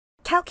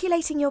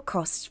Calculating your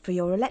costs for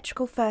your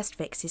electrical first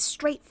fix is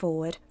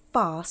straightforward,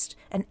 fast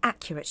and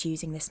accurate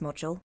using this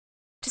module.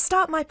 To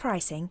start my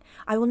pricing,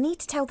 I will need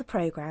to tell the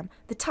programme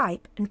the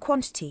type and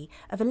quantity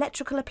of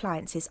electrical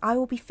appliances I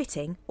will be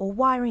fitting or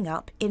wiring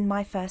up in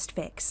my first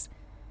fix.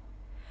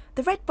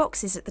 The red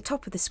boxes at the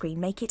top of the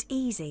screen make it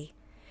easy.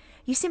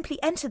 You simply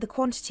enter the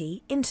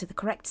quantity into the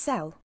correct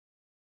cell.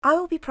 I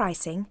will be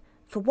pricing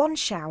for 1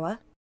 shower,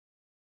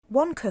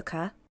 1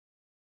 cooker,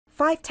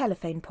 5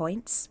 telephone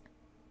points,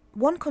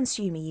 1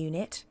 consumer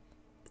unit,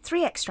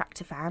 3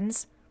 extractor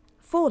fans,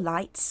 4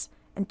 lights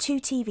and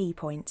 2 TV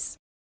points.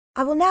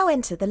 I will now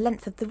enter the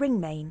length of the ring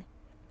main.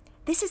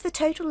 This is the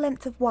total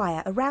length of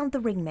wire around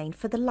the ring main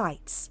for the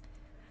lights.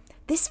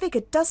 This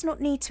figure does not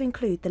need to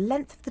include the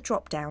length of the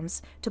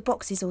drop-downs to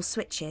boxes or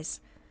switches.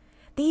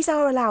 These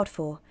are allowed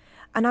for,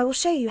 and I will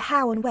show you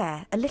how and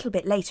where a little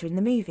bit later in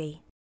the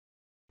movie.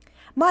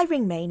 My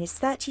ring main is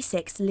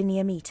 36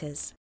 linear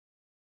metres.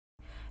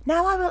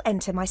 Now I will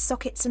enter my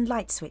sockets and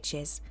light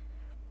switches.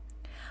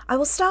 I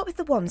will start with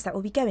the ones that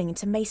will be going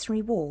into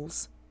masonry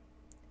walls.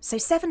 So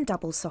 7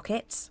 double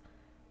sockets,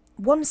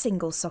 1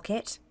 single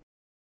socket,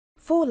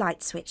 4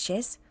 light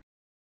switches,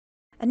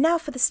 and now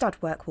for the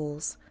stud-work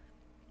walls.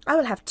 I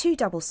will have 2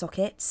 double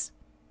sockets,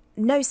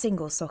 no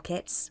single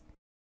sockets,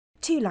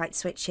 2 light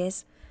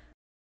switches,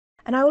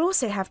 and I will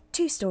also have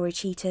 2 storage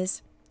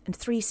heaters and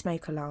 3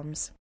 smoke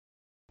alarms.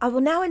 I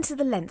will now enter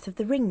the length of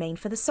the ring main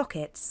for the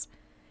sockets.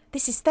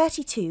 This is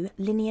 32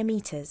 linear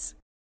metres.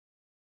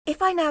 If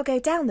I now go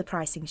down the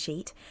pricing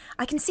sheet,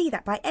 I can see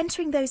that by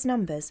entering those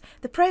numbers,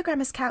 the programme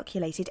has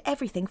calculated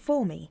everything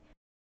for me.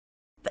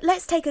 But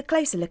let's take a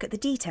closer look at the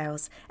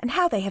details and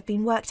how they have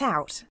been worked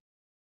out.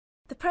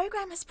 The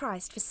programme has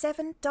priced for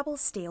 7 double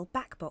steel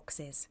back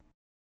boxes.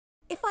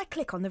 If I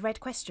click on the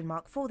red question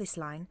mark for this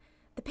line,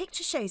 the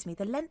picture shows me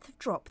the length of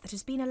drop that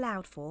has been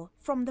allowed for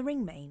from the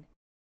ring main.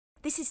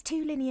 This is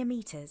 2 linear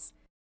metres.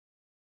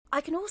 I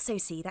can also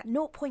see that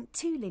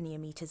 0.2 linear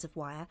metres of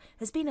wire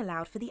has been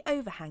allowed for the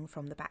overhang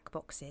from the back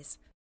boxes.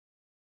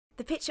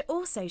 The picture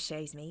also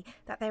shows me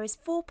that there is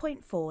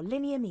 4.4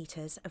 linear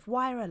metres of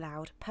wire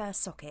allowed per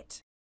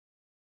socket.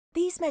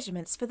 These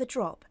measurements for the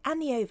drop and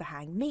the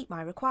overhang meet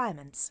my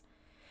requirements.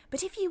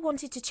 But if you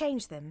wanted to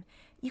change them,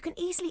 you can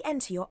easily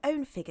enter your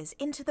own figures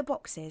into the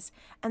boxes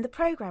and the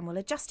programme will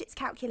adjust its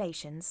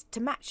calculations to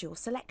match your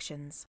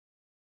selections.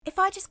 If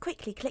I just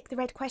quickly click the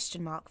red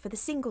question mark for the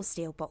single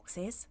steel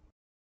boxes,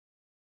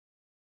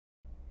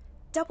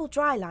 double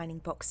dry lining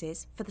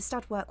boxes for the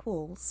stud-work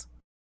walls,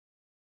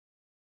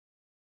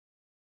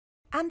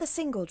 and the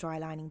single dry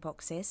lining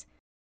boxes,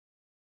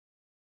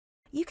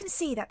 you can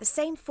see that the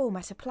same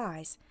format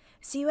applies,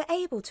 so you are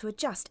able to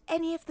adjust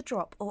any of the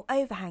drop or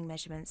overhang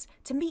measurements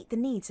to meet the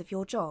needs of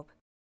your job.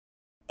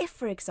 If,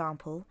 for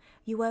example,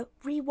 you were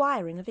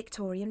rewiring a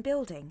Victorian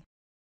building.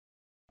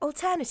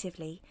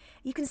 Alternatively,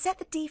 you can set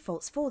the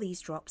defaults for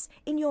these drops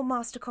in your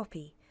master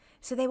copy,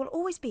 so they will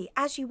always be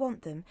as you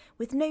want them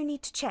with no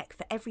need to check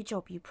for every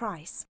job you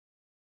price.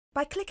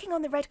 By clicking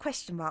on the red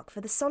question mark for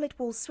the solid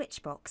wall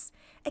switch box,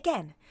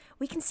 again,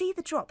 we can see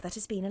the drop that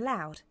has been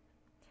allowed.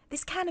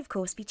 This can of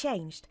course be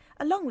changed,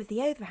 along with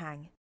the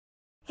overhang.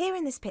 Here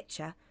in this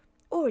picture,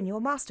 or in your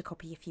master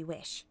copy if you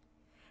wish.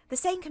 The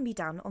same can be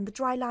done on the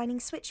dry lining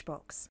switch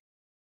box.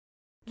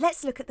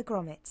 Let's look at the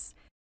grommets.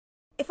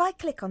 If I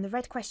click on the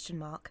red question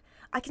mark,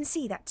 I can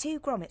see that 2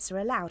 grommets are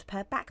allowed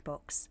per back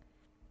box.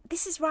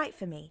 This is right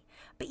for me,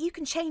 but you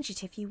can change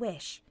it if you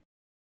wish.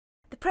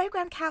 The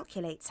programme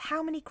calculates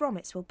how many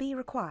grommets will be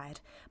required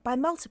by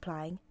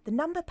multiplying the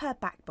number per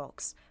back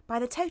box by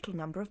the total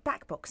number of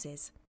back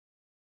boxes.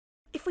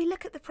 If we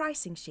look at the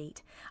pricing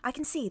sheet, I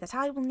can see that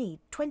I will need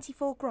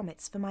 24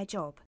 grommets for my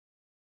job.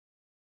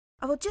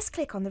 I will just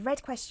click on the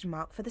red question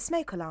mark for the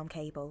smoke alarm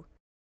cable.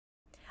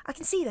 I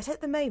can see that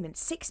at the moment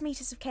 6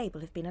 metres of cable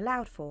have been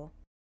allowed for.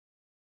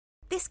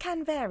 This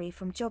can vary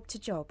from job to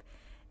job,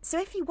 so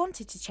if you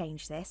wanted to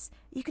change this,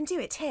 you can do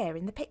it here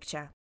in the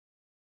picture.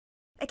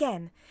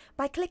 Again,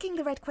 by clicking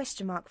the red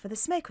question mark for the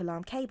smoke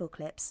alarm cable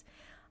clips,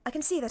 I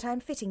can see that I am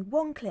fitting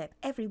 1 clip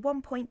every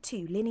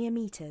 1.2 linear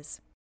metres.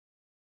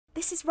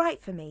 This is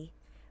right for me,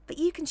 but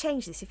you can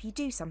change this if you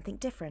do something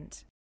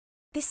different.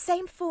 This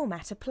same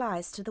format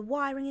applies to the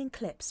wiring and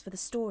clips for the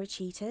storage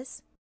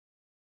heaters,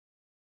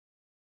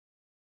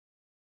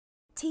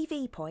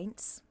 TV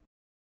points,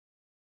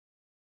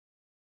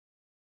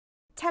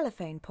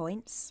 telephone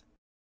points,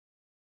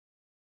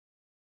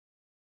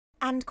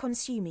 and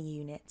consumer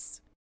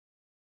units.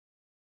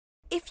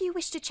 If you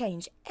wish to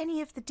change any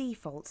of the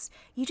defaults,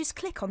 you just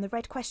click on the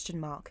red question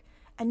mark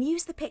and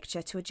use the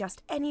picture to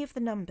adjust any of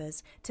the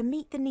numbers to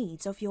meet the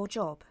needs of your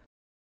job.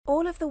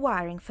 All of the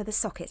wiring for the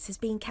sockets has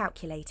been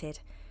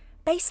calculated,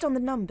 based on the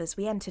numbers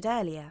we entered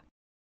earlier.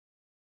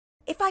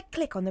 If I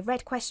click on the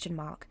red question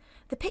mark,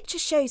 the picture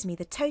shows me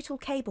the total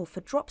cable for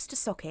drops to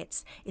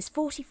sockets is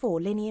 44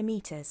 linear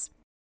metres.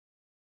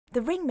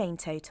 The ring main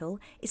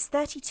total is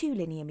 32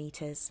 linear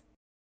metres,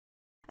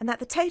 and that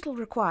the total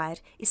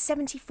required is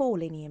 74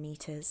 linear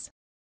metres.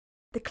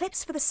 The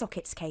clips for the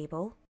sockets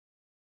cable,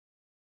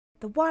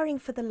 the wiring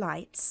for the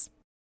lights,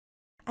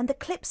 and the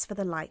clips for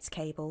the lights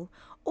cable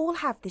all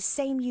have this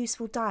same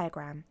useful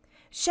diagram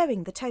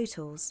showing the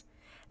totals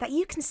that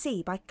you can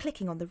see by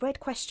clicking on the red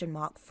question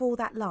mark for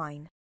that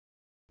line.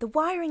 The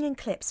wiring and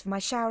clips for my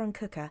shower and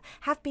cooker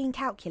have been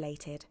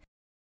calculated.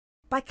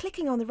 By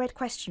clicking on the red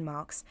question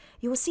marks,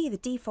 you will see the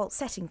default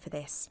setting for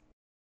this.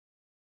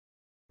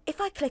 If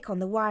I click on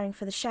the wiring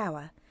for the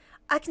shower,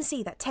 I can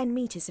see that 10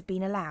 metres have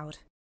been allowed.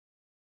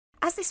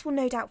 As this will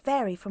no doubt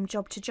vary from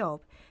job to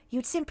job, you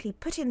would simply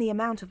put in the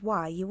amount of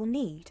wire you will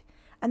need,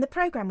 and the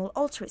programme will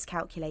alter its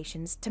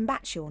calculations to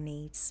match your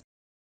needs.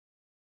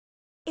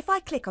 If I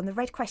click on the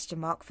red question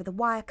mark for the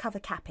wire cover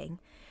capping,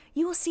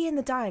 you will see in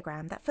the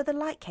diagram that for the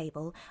light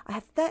cable I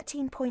have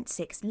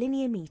 13.6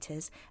 linear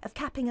metres of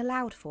capping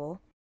allowed for,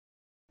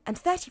 and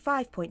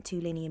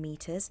 35.2 linear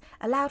metres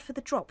allowed for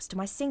the drops to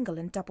my single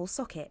and double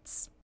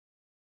sockets.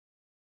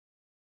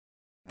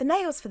 The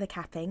nails for the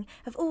capping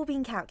have all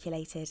been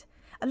calculated,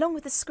 along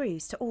with the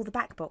screws to all the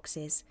back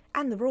boxes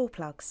and the raw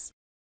plugs.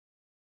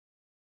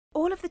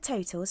 All of the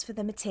totals for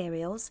the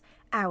materials,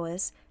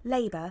 hours,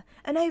 labour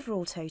and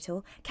overall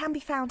total can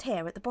be found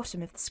here at the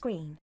bottom of the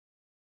screen.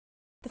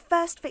 The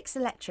First Fix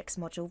Electrics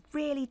module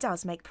really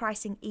does make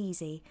pricing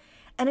easy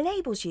and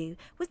enables you,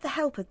 with the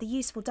help of the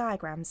useful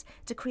diagrams,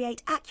 to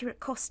create accurate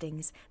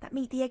costings that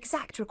meet the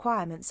exact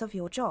requirements of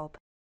your job.